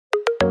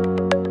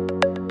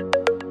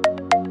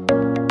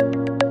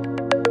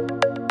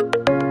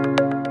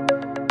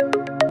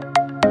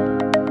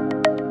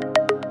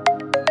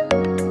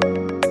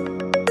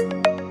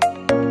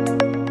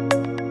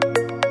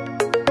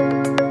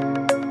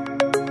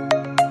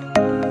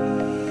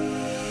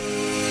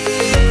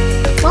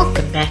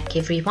back,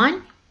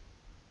 everyone.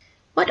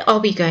 What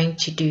are we going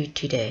to do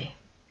today?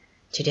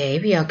 Today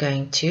we are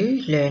going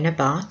to learn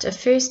about a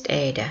first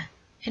aider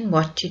and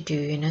what to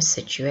do in a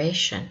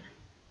situation.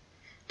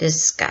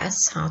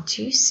 Discuss how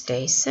to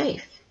stay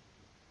safe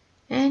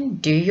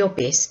and do your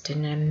best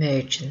in an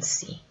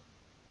emergency.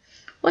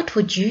 What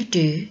would you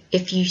do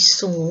if you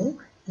saw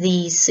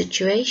these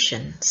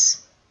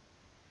situations?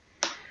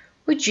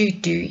 Would you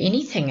do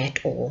anything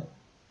at all?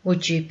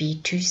 Would you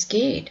be too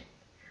scared?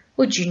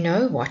 Would you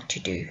know what to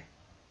do?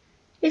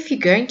 If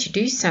you're going to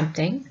do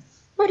something,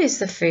 what is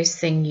the first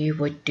thing you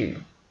would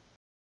do?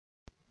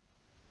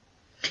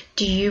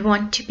 Do you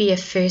want to be a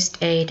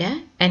first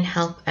aider and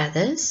help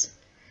others?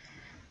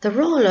 The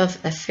role of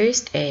a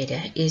first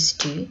aider is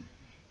to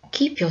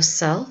keep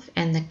yourself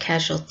and the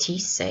casualty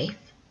safe,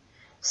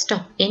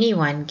 stop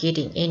anyone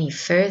getting any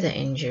further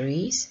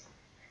injuries,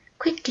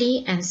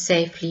 quickly and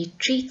safely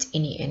treat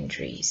any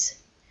injuries,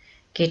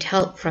 get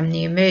help from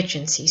the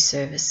emergency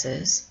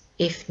services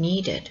if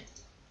needed.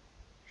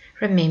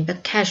 Remember,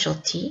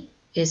 casualty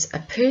is a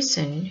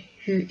person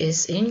who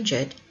is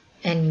injured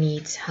and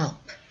needs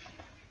help.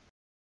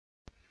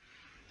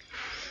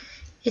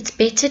 It's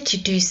better to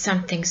do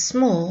something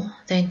small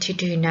than to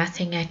do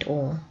nothing at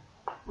all.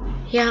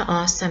 Here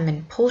are some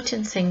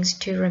important things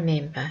to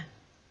remember.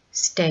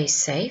 Stay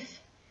safe.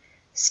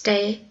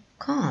 Stay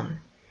calm.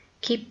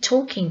 Keep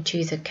talking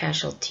to the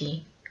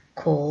casualty.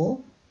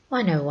 Call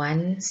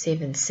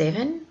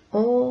 10177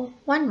 or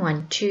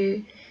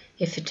 112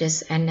 if it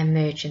is an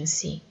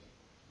emergency.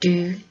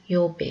 Do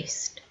your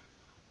best.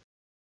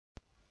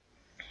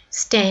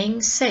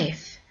 Staying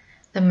safe.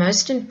 The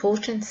most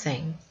important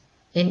thing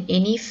in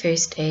any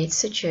first aid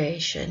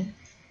situation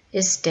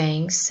is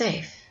staying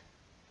safe.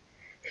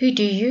 Who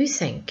do you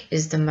think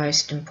is the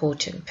most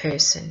important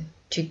person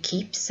to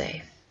keep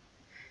safe?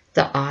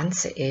 The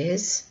answer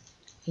is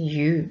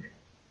you.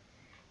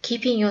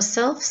 Keeping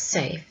yourself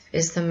safe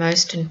is the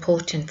most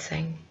important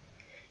thing.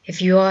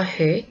 If you are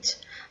hurt,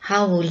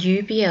 how will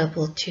you be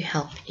able to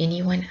help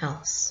anyone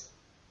else?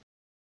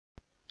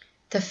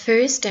 The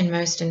first and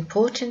most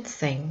important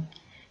thing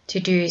to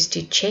do is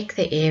to check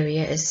the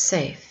area is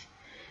safe.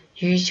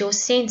 Use your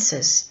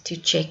senses to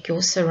check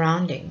your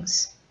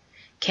surroundings.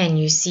 Can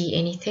you see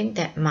anything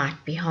that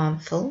might be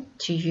harmful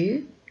to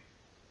you?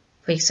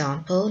 For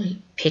example,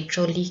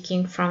 petrol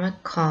leaking from a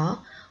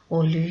car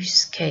or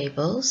loose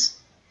cables.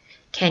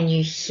 Can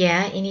you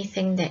hear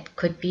anything that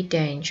could be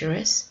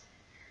dangerous?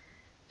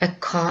 A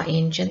car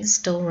engine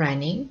still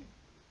running?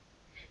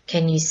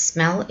 Can you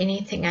smell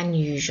anything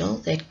unusual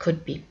that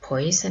could be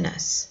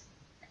poisonous?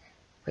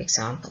 For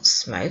example,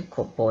 smoke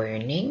or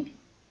burning?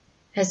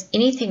 Does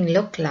anything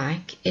look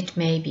like it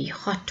may be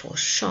hot or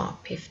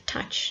sharp if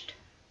touched?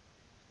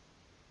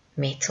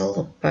 Metal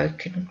or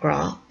broken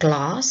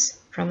glass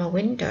from a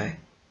window?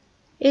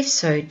 If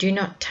so, do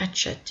not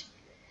touch it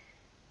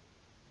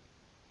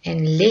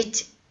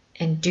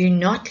and do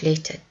not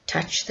let it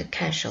touch the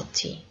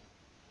casualty.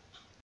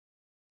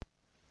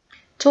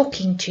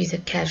 Talking to the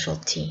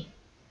casualty.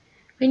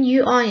 When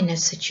you are in a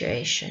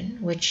situation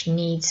which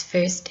needs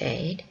first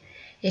aid,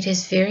 it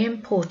is very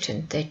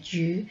important that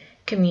you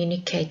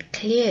communicate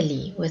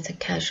clearly with the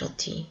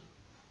casualty.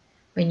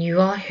 When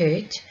you are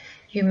hurt,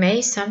 you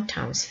may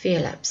sometimes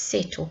feel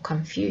upset or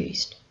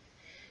confused.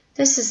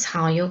 This is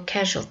how your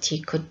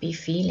casualty could be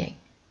feeling.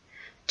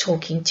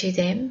 Talking to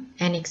them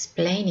and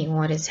explaining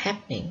what is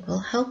happening will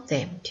help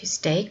them to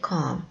stay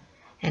calm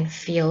and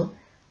feel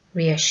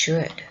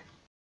reassured.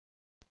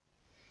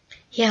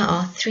 Here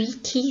are 3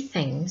 key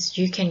things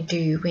you can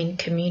do when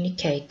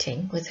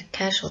communicating with a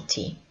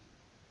casualty.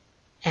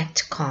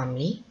 Act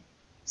calmly,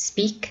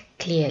 speak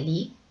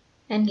clearly,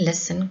 and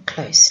listen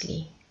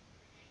closely.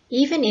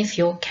 Even if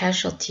your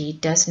casualty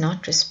does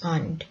not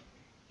respond,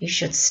 you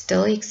should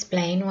still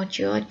explain what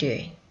you are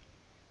doing.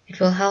 It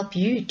will help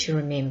you to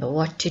remember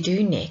what to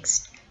do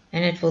next,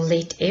 and it will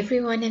let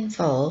everyone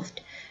involved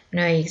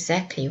know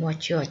exactly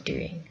what you are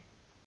doing.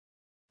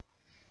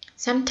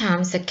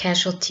 Sometimes the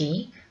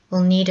casualty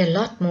will need a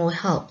lot more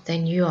help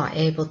than you are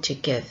able to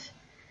give.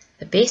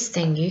 The best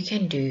thing you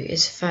can do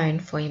is phone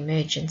for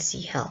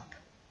emergency help.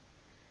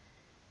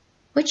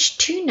 Which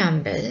 2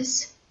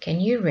 numbers can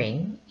you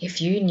ring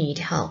if you need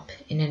help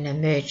in an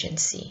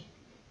emergency?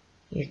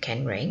 You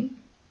can ring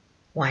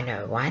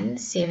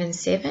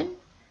 10177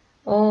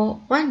 or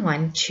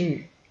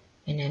 112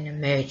 in an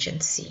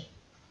emergency.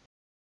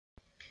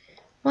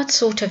 What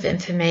sort of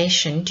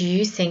information do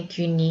you think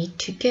you need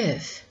to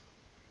give?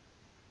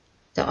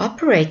 The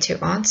operator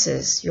who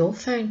answers your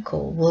phone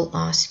call will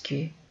ask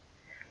you,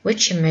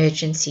 which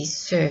emergency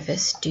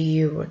service do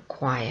you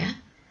require?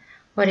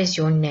 What is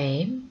your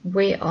name?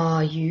 Where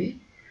are you?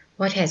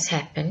 What has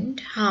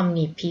happened? How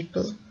many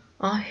people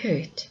are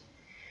hurt?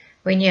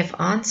 When you have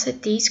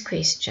answered these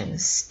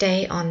questions,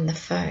 stay on the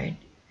phone.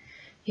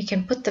 You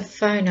can put the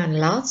phone on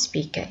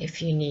loudspeaker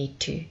if you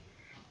need to.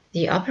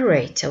 The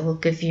operator will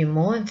give you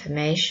more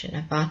information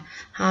about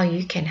how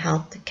you can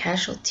help the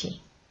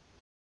casualty.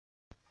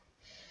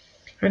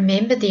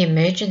 Remember the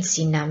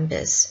emergency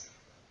numbers.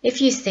 If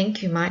you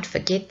think you might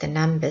forget the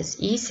numbers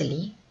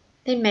easily,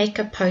 then make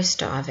a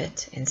poster of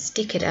it and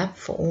stick it up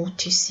for all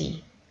to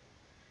see.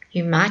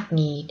 You might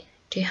need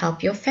to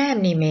help your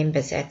family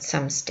members at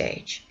some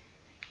stage.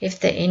 If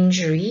the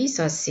injuries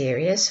are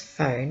serious,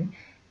 phone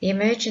the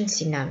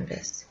emergency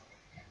numbers.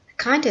 The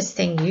kindest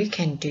thing you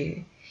can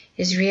do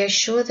is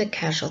reassure the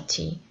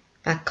casualty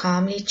by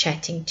calmly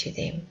chatting to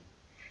them.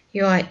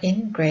 You are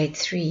in grade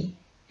 3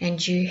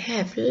 and you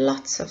have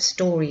lots of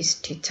stories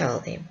to tell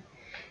them.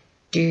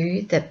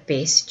 Do the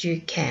best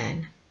you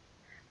can.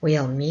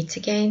 We'll meet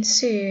again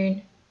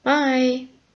soon. Bye.